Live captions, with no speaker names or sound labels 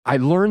I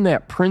learned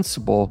that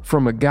principle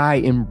from a guy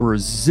in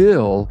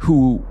Brazil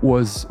who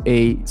was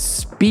a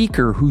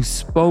speaker who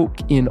spoke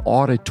in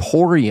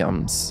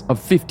auditoriums of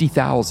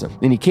 50,000.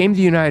 And he came to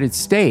the United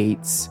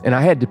States, and I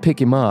had to pick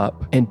him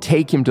up and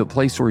take him to the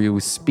place where he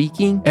was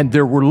speaking. And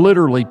there were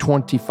literally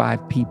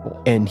 25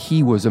 people, and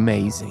he was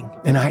amazing.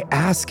 And I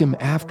asked him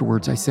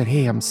afterwards, I said,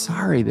 hey, I'm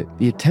sorry that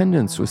the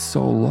attendance was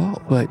so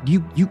low, but you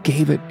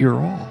gave it your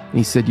all. And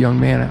he said, young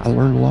man, I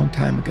learned a long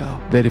time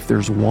ago that if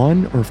there's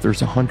one or if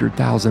there's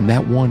 100,000,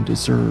 that one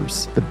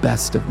deserves the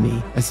best of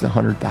me as the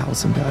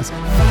 100,000 does.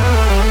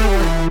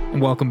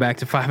 Welcome back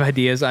to 5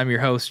 Ideas. I'm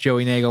your host,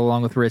 Joey Nagel,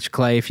 along with Rich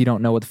Clay. If you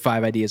don't know what the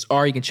 5 Ideas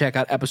are, you can check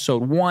out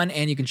episode 1,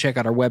 and you can check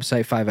out our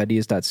website,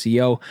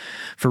 5ideas.co,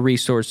 for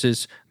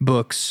resources,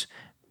 books,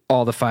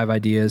 all the 5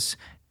 Ideas.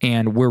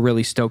 And we're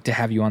really stoked to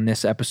have you on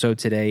this episode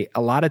today.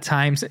 A lot of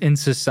times in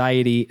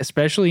society,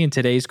 especially in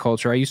today's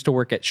culture, I used to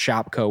work at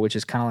Shopko, which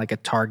is kind of like a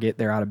Target.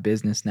 They're out of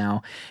business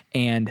now.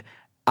 And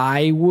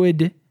I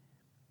would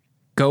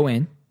go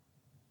in,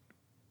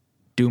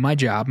 do my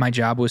job. My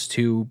job was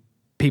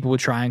people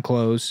would try on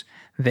clothes.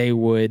 They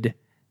would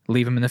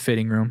leave them in the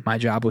fitting room. My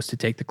job was to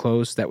take the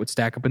clothes that would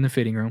stack up in the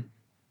fitting room,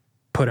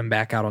 put them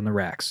back out on the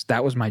racks.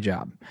 That was my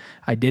job.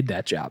 I did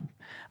that job.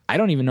 I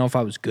don't even know if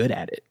I was good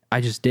at it.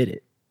 I just did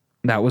it.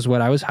 That was what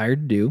I was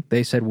hired to do.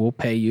 They said, we'll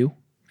pay you.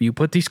 You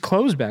put these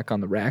clothes back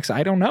on the racks.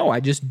 I don't know. I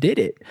just did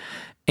it.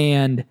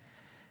 And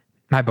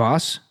my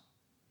boss,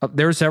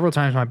 there were several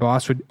times my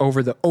boss would,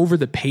 over the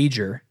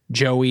pager,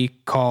 Joey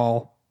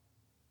call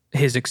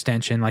his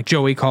extension, like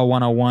Joey call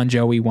 101,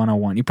 Joey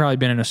 101. You've probably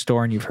been in a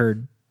store and you've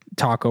heard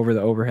talk over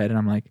the overhead, and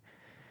I'm like,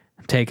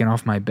 I'm taking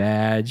off my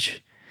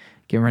badge,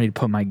 getting ready to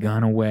put my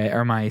gun away,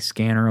 or my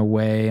scanner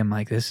away. I'm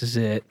like, this is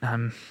it.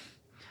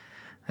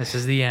 This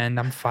is the end.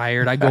 I'm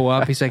fired. I go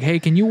up. He's like, hey,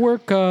 can you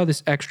work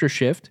this extra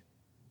shift?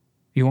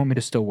 You want me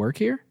to still work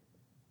here?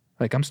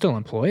 Like, I'm still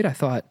employed.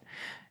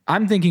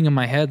 I'm thinking in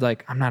my head,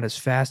 like, I'm not as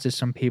fast as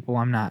some people.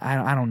 I'm not,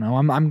 I don't know.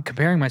 I'm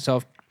comparing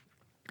myself.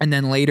 And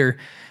then later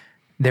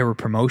there were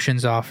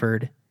promotions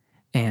offered,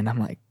 and I'm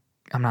like,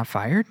 I'm not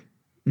fired.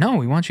 No,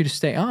 we want you to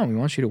stay on. We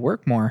want you to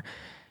work more.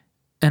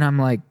 And I'm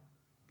like,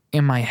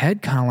 in my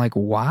head, kind of like,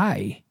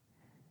 why?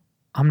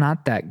 I'm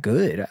not that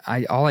good.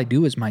 All I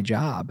do is my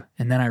job.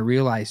 And then I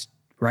realized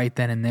right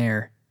then and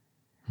there,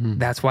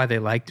 that's why they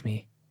liked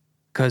me,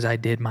 because I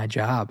did my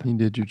job. You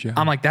did your job.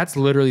 I'm like, that's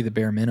literally the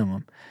bare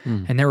minimum.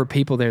 And there were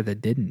people there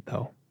that didn't,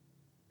 though.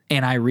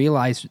 And I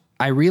realized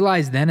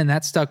then, and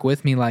that stuck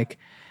with me, like,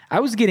 I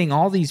was getting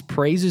all these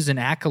praises and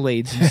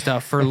accolades and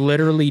stuff for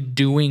literally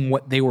doing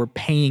what they were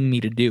paying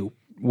me to do.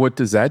 What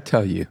does that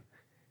tell you?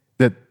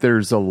 That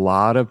there's a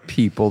lot of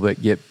people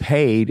that get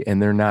paid and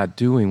they're not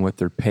doing what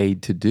they're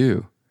paid to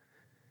do.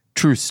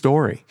 True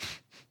story.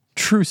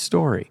 True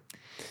story.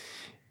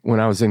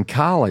 When I was in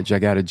college, I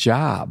got a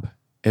job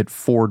at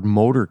Ford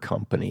Motor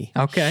Company.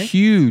 Okay.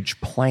 Huge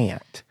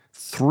plant.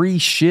 3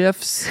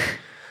 shifts,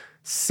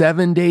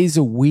 7 days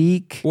a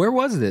week. Where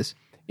was this?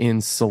 In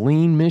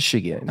Saline,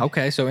 Michigan.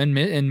 Okay, so in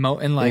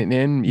Motown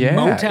in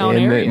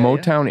area. The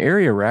Motown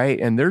area, right?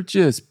 And they're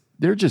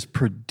just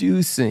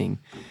producing,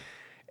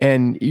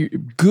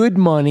 and good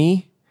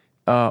money,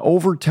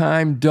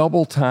 overtime,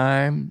 double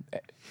time,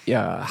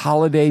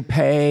 holiday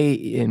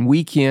pay, and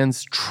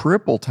weekends,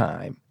 triple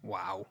time.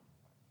 Wow.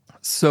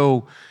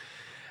 So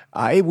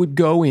I would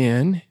go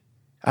in,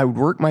 I would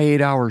work my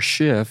 8-hour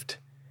shift.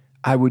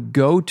 I would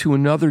go to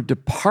another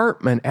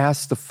department,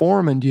 ask the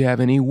foreman, do you have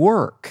any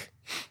work?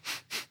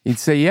 He'd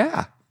say,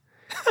 yeah.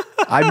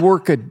 I'd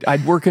work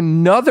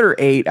another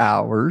 8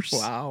 hours.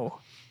 Wow.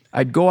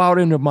 I'd go out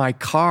into my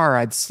car,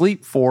 I'd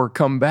sleep 4,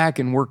 come back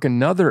and work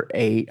another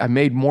 8. I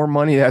made more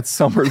money that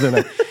summer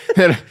than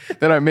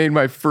I made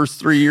my first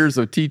 3 years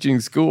of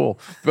teaching school.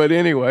 But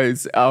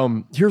anyways,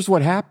 here's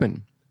what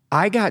happened.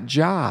 I got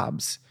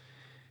jobs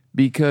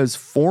because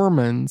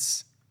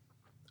foremans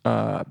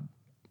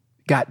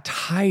got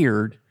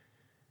tired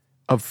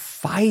of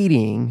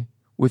fighting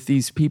with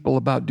these people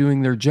about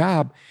doing their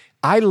job.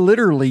 I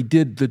literally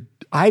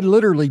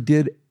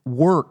did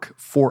work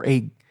for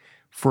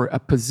a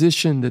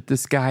position that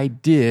this guy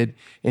did,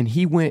 and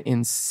he went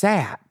and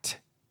sat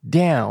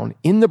down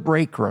in the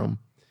break room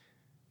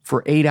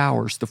for 8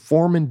 hours. The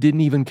foreman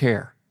didn't even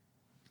care.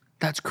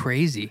 That's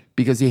crazy.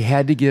 Because he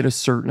had to get a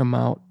certain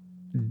amount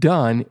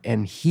done,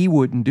 and he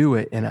wouldn't do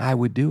it, and I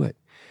would do it.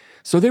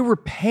 So they were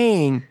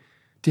paying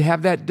to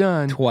have that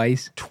done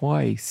twice.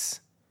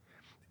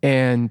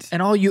 And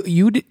all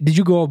you did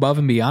you go above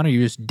and beyond, or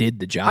you just did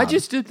the job? I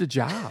just did the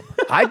job.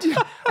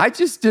 I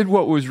just did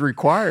what was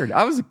required.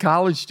 I was a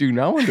college student.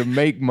 I wanted to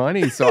make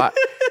money, so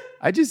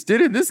I just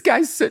did it. This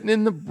guy's sitting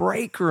in the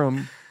break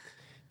room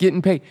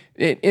getting paid.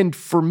 And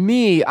for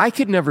me, I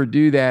could never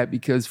do that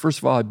because, first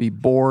of all, I'd be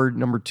bored.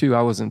 Number 2,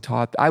 I wasn't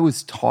taught. I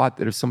was taught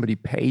that if somebody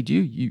paid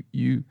you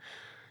do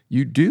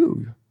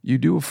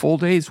a full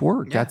day's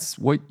work. Yeah. That's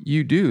what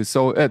you do.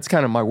 So that's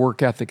kind of my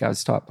work ethic I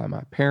was taught by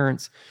my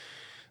parents.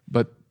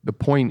 But the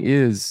point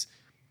is,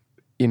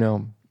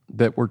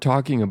 that we're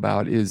talking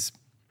about is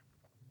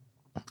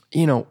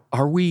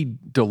are we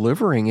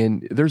delivering?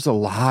 And there's a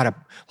lot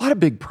of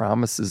big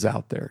promises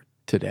out there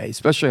today,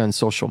 especially on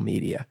social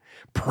media,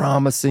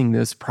 promising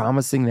this,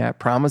 promising that,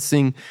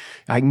 promising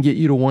I can get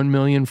you to 1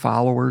 million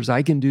followers.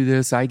 I can do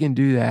this. I can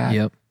do that.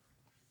 Yep.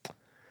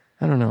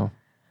 I don't know.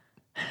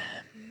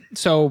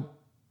 So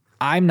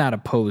I'm not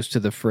opposed to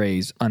the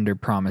phrase under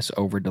promise,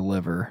 over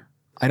deliver.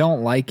 I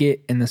don't like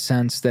it in the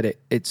sense that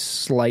it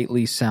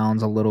slightly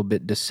sounds a little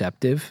bit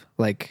deceptive.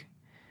 Like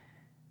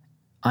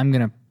I'm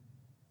going to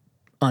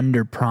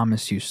under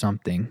promise you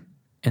something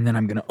and then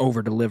I'm going to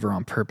over deliver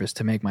on purpose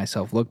to make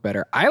myself look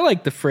better. I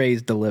like the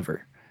phrase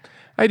deliver.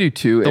 I do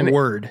too. The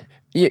word.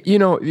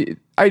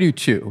 I do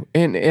too.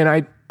 And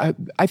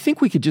I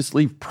think we could just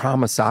leave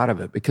promise out of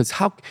it, because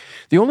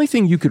the only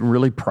thing you can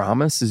really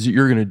promise is that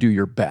you're going to do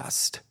your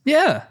best.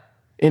 Yeah.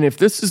 And if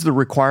this is the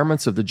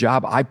requirements of the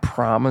job, I'm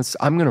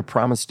going to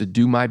promise to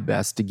do my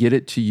best to get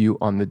it to you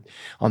on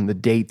the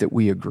date that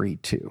we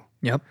agreed to.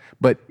 Yep.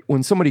 But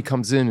when somebody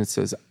comes in and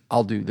says,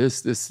 I'll do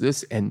this,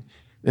 and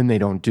then they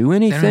don't do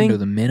anything. They don't do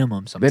the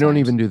minimum sometimes. They don't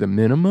even do the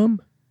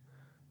minimum.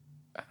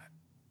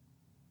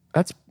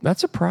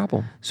 That's a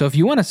problem. So if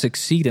you want to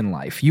succeed in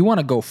life, you want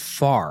to go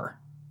far,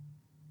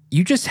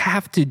 you just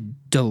have to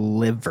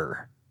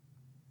deliver.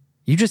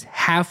 You just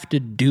have to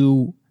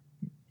do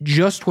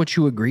just what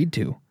you agreed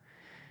to,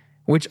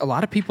 which a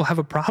lot of people have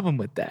a problem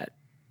with that.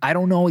 I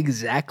don't know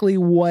exactly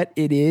what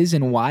it is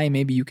and why.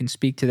 Maybe you can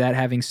speak to that,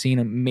 having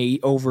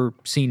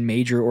overseen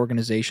major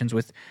organizations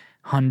with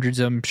hundreds,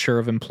 I'm sure,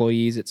 of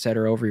employees, et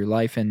cetera, over your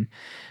life. And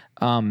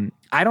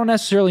I don't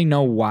necessarily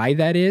know why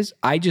that is.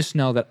 I just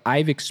know that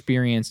I've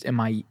experienced in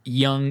my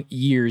young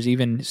years,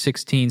 even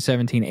 16,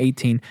 17,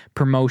 18,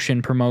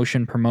 promotion,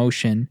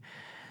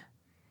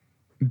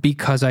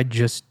 because I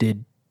just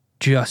did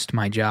just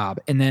my job.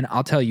 And then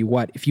I'll tell you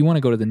what, if you want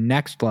to go to the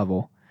next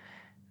level,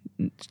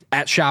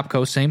 at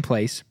Shopko, same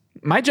place,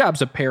 my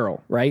job's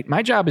apparel, right?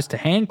 My job is to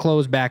hang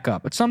clothes back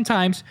up. But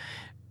sometimes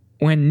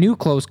when new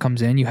clothes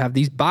comes in, you have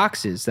these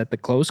boxes that the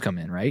clothes come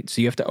in, right?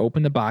 So you have to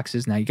open the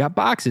boxes. Now you got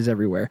boxes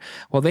everywhere.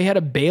 Well, they had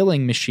a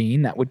baling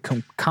machine that would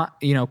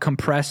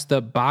compress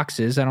the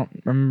boxes. I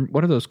don't remember,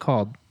 what are those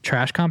called?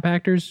 Trash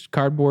compactors,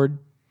 cardboard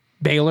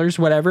balers,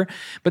 whatever.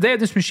 But they had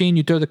this machine.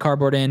 You throw the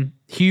cardboard in,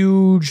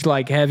 huge,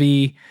 like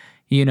heavy,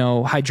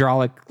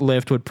 hydraulic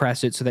lift would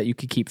press it so that you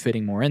could keep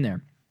fitting more in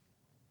there.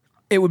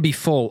 It would be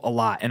full a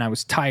lot, and I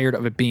was tired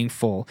of it being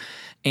full.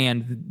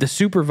 And the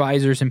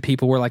supervisors and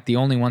people were like the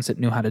only ones that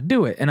knew how to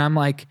do it. And I'm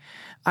like,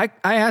 I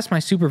asked my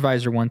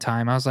supervisor one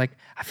time, I was like,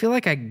 I feel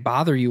like I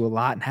bother you a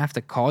lot and have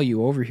to call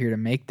you over here to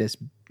make this,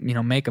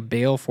 make a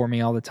bale for me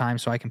all the time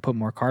so I can put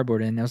more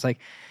cardboard in. And I was like,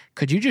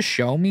 could you just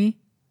show me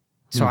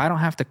so I don't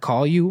have to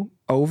call you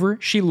over?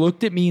 She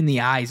looked at me in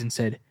the eyes and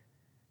said,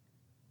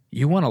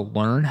 you want to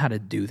learn how to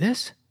do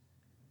this?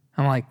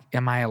 I'm like,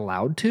 am I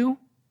allowed to?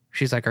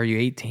 She's like, are you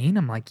 18?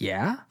 I'm like,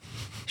 yeah.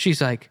 She's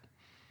like,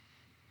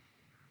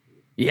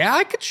 yeah,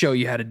 I could show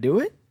you how to do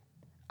it.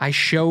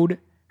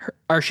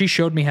 She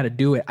showed me how to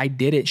do it. I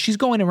did it. She's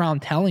going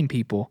around telling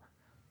people,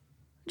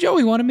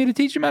 Joey wanted me to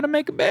teach him how to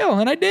make a bale,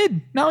 and I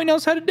did. Now he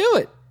knows how to do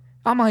it.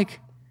 I'm like,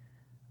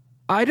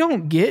 I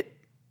don't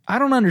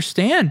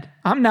understand.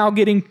 I'm now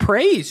getting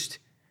praised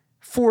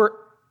for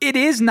it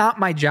is not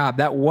my job.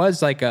 That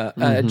was like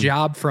a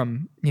job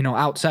from,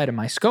 outside of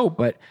my scope,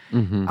 but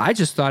I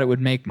just thought it would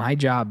make my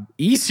job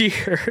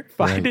easier if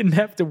I didn't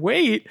have to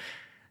wait.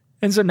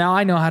 And so now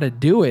I know how to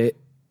do it.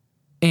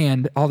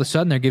 And all of a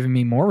sudden they're giving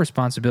me more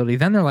responsibility.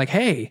 Then they're like,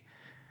 hey,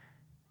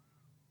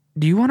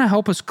 do you want to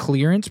help us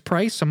clearance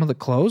price some of the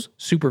clothes?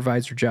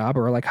 Supervisor job,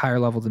 or like higher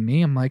level than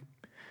me. I'm like,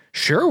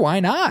 sure, why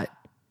not?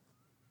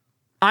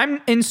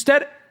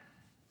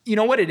 You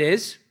know what it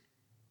is?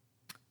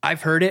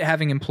 I've heard it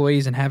having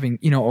employees and having,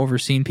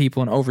 overseen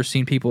people at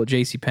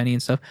JCPenney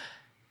and stuff.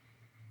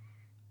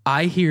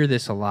 I hear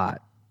this a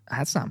lot.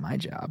 That's not my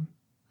job.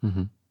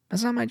 Mm-hmm.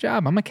 That's not my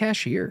job. I'm a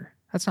cashier.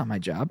 That's not my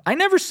job. I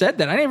never said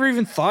that. I never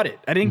even thought it.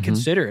 I didn't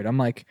consider it. I'm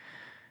like,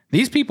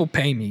 these people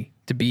pay me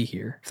to be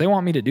here. If they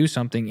want me to do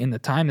something in the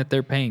time that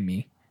they're paying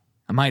me,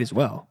 I might as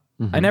well.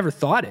 I never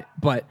thought it,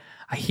 but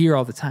I hear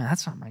all the time,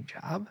 that's not my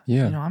job.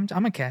 Yeah.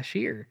 I'm a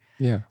cashier.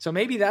 Yeah. So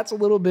maybe that's a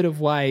little bit of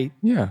why.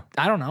 Yeah.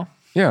 I don't know.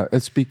 Yeah,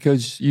 it's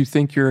because you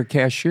think you're a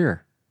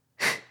cashier.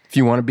 If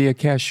you want to be a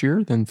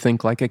cashier, then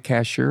think like a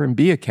cashier and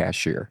be a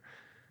cashier.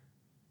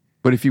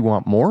 But if you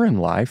want more in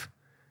life,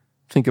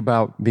 think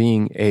about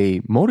being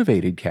a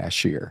motivated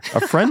cashier,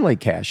 a friendly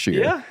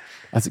cashier. Yeah.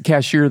 As a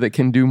cashier that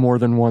can do more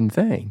than one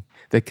thing,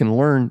 that can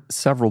learn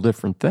several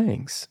different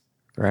things,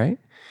 right?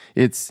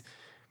 We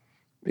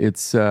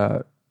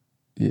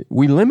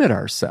limit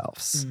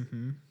ourselves.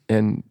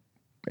 And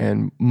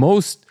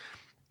most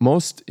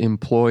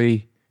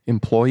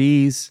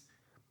employees,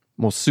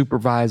 most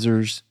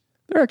supervisors,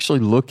 they're actually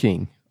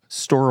looking,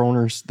 store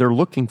owners, they're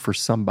looking for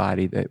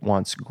somebody that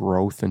wants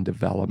growth and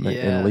development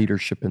and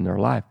leadership in their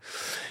life.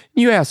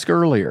 You asked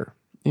earlier,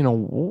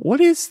 what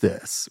is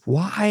this?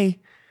 Why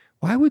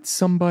would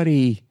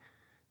somebody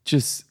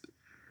just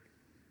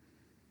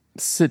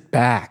sit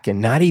back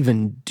and not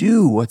even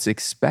do what's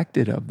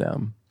expected of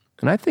them.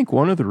 And I think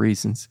one of the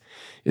reasons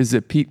is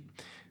that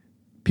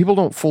people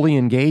don't fully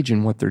engage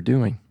in what they're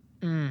doing.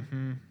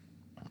 Mm-hmm.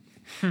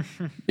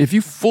 If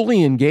you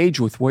fully engage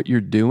with what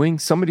you're doing,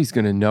 somebody's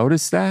going to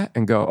notice that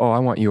and go, oh, I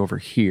want you over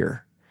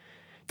here.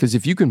 Because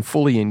if you can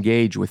fully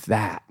engage with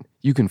that,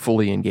 you can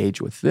fully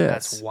engage with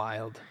this. That's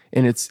wild.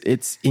 And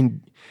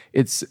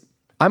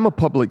I'm a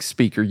public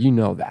speaker, you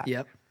know that.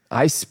 Yep.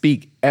 I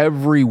speak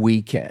every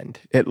weekend,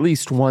 at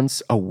least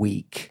once a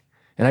week.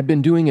 And I've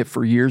been doing it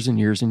for years and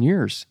years and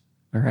years.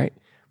 All right.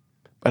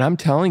 But I'm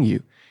telling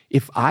you,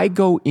 if I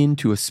go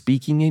into a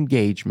speaking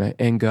engagement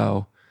and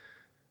go,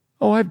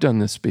 oh, I've done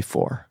this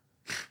before,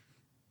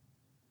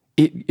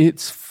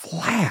 it's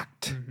flat.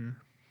 Mm-hmm.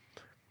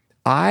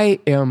 I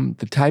am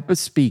the type of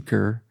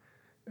speaker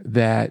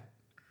that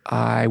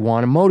I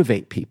want to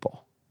motivate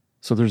people.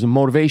 So there's a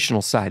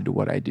motivational side to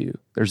what I do.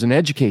 There's an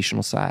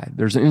educational side.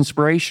 There's an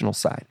inspirational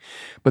side.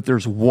 But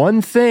there's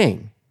one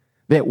thing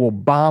that will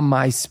bomb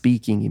my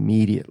speaking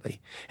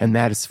immediately, and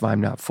that is if I'm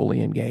not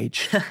fully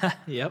engaged.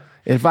 Yep.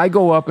 If I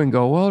go up and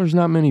go, well, there's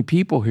not many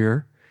people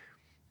here,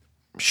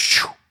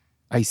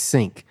 I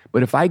sink.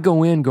 But if I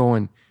go in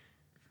going,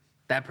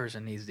 that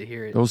person needs to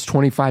hear it. Those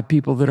 25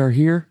 people that are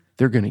here,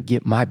 they're going to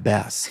get my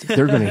best.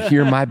 They're going to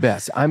hear my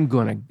best. I'm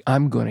going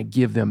to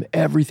give them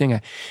everything.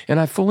 And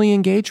I fully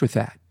engage with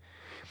that.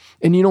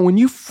 And you know, when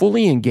you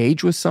fully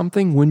engage with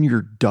something, when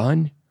you're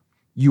done,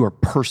 you are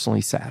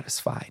personally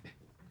satisfied.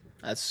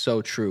 That's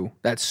so true.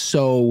 That's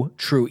so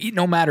true.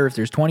 No matter if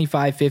there's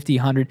 25, 50,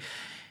 100,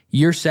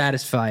 you're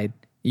satisfied.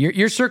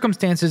 Your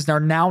circumstances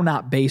are now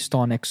not based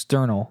on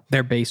external.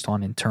 They're based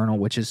on internal,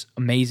 which is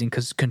amazing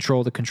because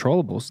control the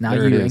controllables. Now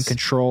you're in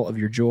control of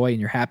your joy and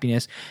your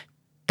happiness.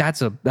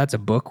 That's a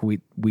book we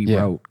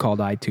wrote called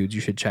iTunes. You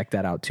should check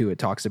that out too. It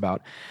talks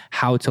about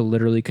how to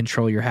literally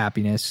control your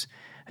happiness,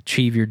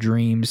 achieve your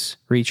dreams,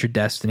 reach your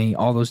destiny,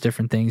 all those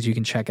different things. You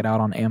can check it out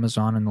on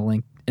Amazon and the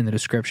link in the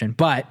description.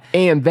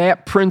 And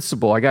that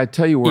principle, I got to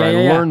tell you where I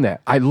learned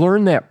that. I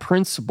learned that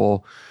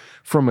principle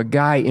from a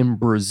guy in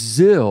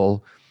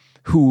Brazil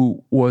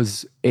who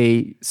was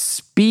a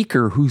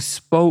speaker who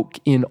spoke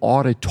in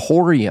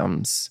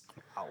auditoriums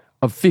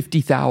of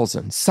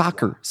 50,000,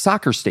 soccer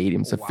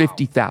stadiums of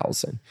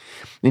 50,000.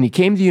 And he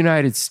came to the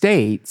United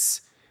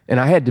States, and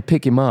I had to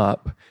pick him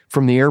up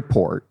from the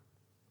airport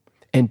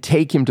and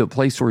take him to the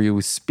place where he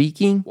was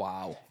speaking.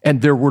 Wow.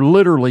 And there were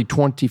literally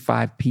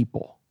 25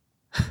 people.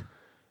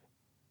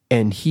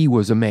 And he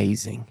was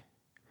amazing.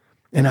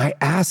 And I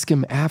asked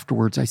him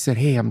afterwards, I said,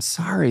 hey, I'm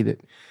sorry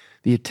that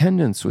the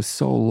attendance was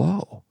so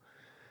low.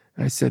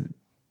 And I said,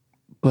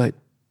 but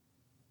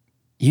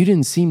you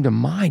didn't seem to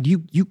mind. You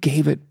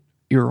gave it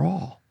your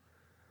all.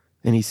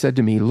 And he said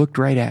to me, he looked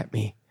right at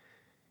me,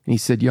 and he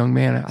said, young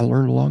man, I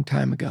learned a long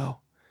time ago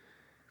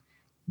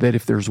that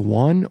if there's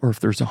one or if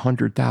there's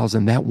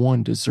 100,000, that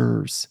one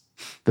deserves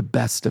the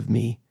best of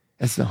me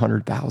as the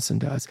 100,000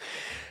 does.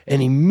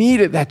 And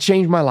immediately that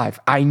changed my life.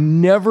 I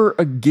never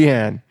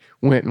again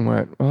went,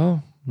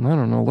 well, I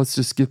don't know, let's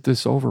just get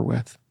this over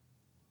with.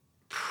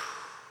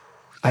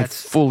 I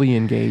fully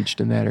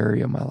engaged in that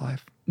area of my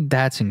life.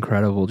 That's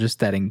incredible. Just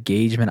that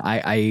engagement.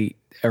 It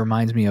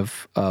reminds me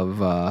of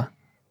a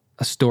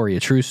story, a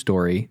true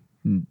story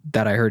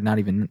that I heard not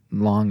even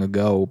long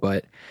ago,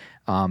 but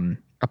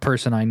a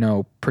person I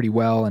know pretty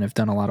well and have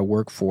done a lot of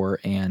work for,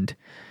 and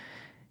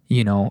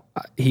you know,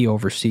 he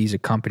oversees a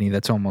company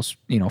that's almost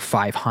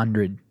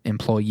 500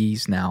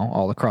 employees now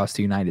all across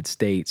the United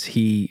States.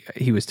 He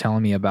was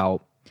telling me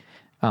about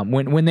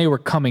when they were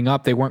coming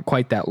up, they weren't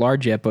quite that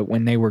large yet, but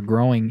when they were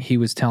growing, he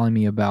was telling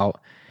me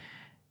about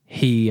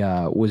he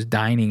was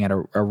dining at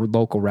a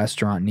local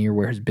restaurant near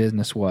where his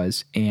business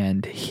was,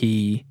 and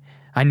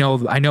I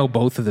know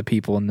both of the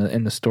people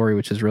in the story,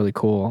 which is really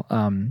cool.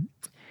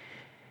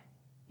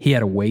 He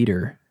had a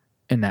waiter,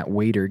 and that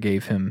waiter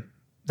gave him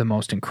the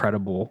most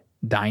incredible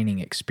dining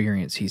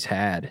experience he's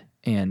had,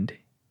 and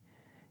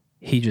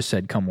he just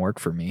said, "Come work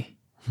for me."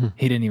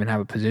 He didn't even have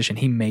a position.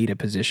 He made a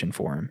position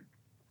for him.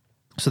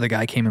 So the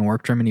guy came and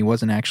worked for him, and he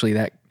wasn't actually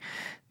that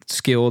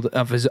skilled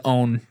of his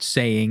own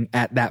saying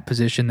at that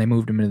position. They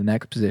moved him into the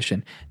next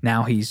position.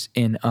 Now he's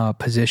in a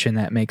position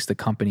that makes the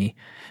company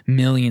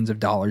millions of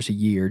dollars a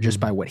year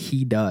just by what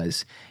he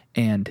does.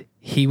 And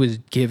he was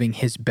giving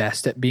his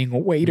best at being a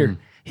waiter.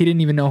 He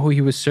didn't even know who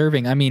he was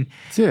serving. I mean,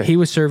 he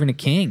was serving a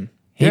king.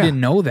 He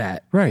didn't know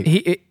that. Right.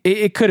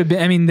 It could have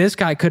been, I mean, this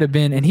guy could have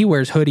been, and he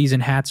wears hoodies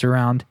and hats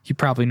around. You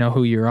probably know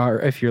who you are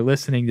if you're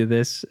listening to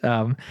this.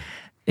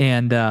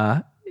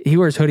 He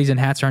wears hoodies and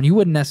hats around. You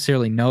wouldn't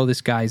necessarily know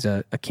this guy's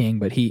a king,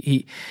 but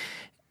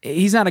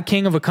he's not a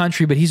king of a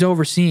country, but he's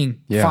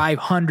overseeing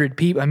 500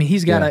 people. I mean,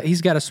 he's got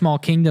a small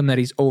kingdom that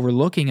he's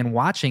overlooking and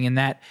watching, and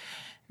that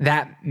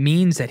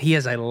means that he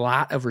has a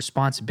lot of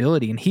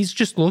responsibility, and he's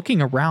just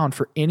looking around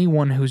for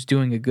anyone who's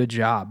doing a good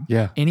job,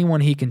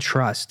 anyone he can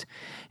trust.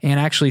 And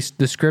actually,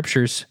 the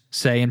scriptures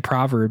say in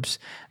Proverbs,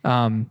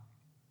 I'll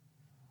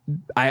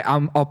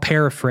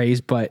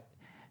paraphrase, but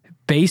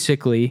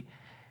basically,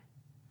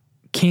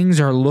 kings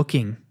are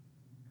looking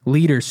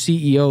leaders,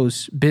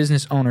 CEOs,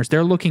 business owners,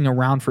 they're looking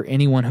around for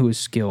anyone who is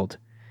skilled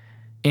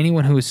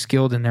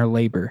in their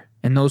labor.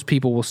 And those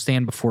people will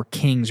stand before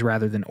kings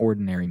rather than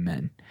ordinary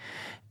men.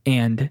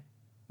 And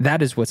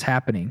that is what's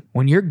happening.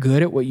 When you're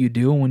good at what you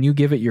do and when you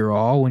give it your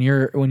all, when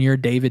you're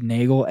David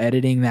Nagel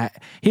editing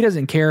that, he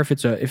doesn't care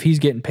if he's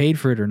getting paid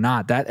for it or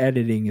not. That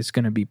editing is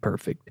going to be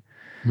perfect.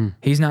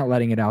 He's not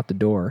letting it out the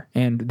door.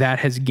 And that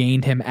has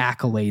gained him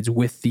accolades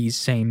with these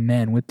same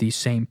men, with these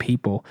same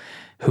people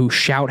who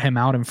shout him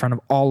out in front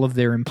of all of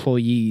their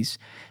employees.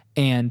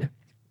 And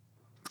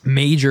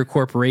major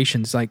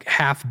corporations, like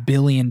 $500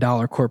 million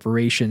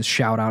corporations,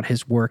 shout out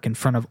his work in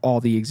front of all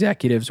the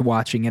executives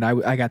watching it.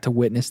 I got to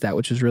witness that,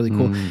 which was really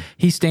cool.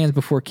 He stands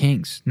before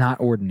kings, not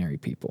ordinary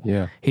people.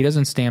 Yeah. He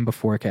doesn't stand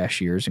before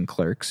cashiers and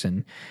clerks.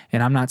 And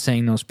I'm not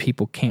saying those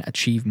people can't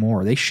achieve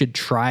more. They should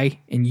try,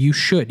 and you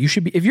should. You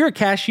should be, if you're a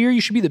cashier,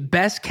 you should be the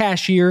best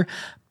cashier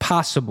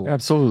possible.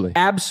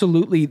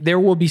 Absolutely. There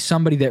will be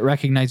somebody that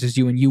recognizes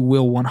you, and you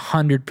will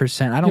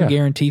 100%. I don't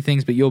guarantee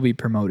things, but you'll be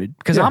promoted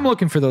because I'm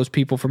looking for those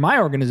people for my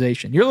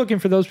organization. You're looking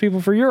for those people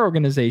for your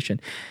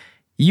organization.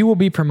 You will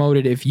be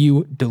promoted if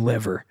you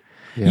deliver.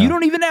 Yeah. You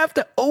don't even have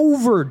to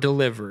over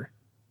deliver.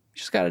 You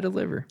just got to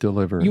deliver.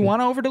 You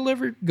want to over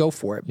deliver? Go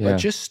for it. But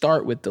just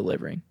start with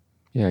delivering.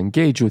 Yeah.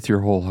 Engage with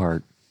your whole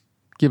heart.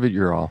 Give it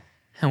your all.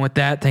 And with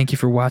that, thank you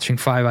for watching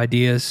 5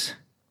 Ideas.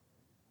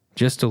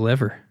 Just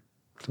deliver.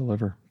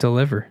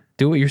 Deliver.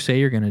 Do what you say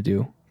you're going to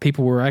do.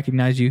 People will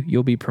recognize you.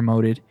 You'll be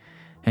promoted,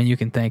 and you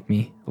can thank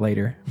me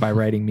later by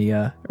writing me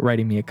a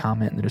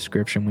comment in the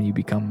description when you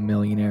become a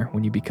millionaire,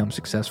 when you become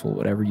successful,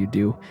 whatever you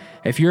do.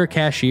 If you're a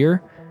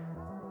cashier,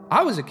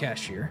 I was a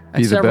cashier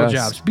at several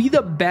jobs. Be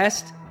the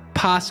best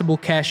possible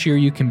cashier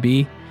you can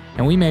be,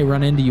 and we may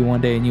run into you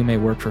one day, and you may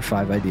work for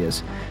 5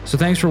 Ideas. So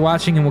thanks for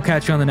watching, and we'll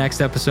catch you on the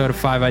next episode of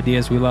 5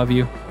 Ideas. We love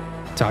you.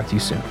 Talk to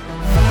you soon.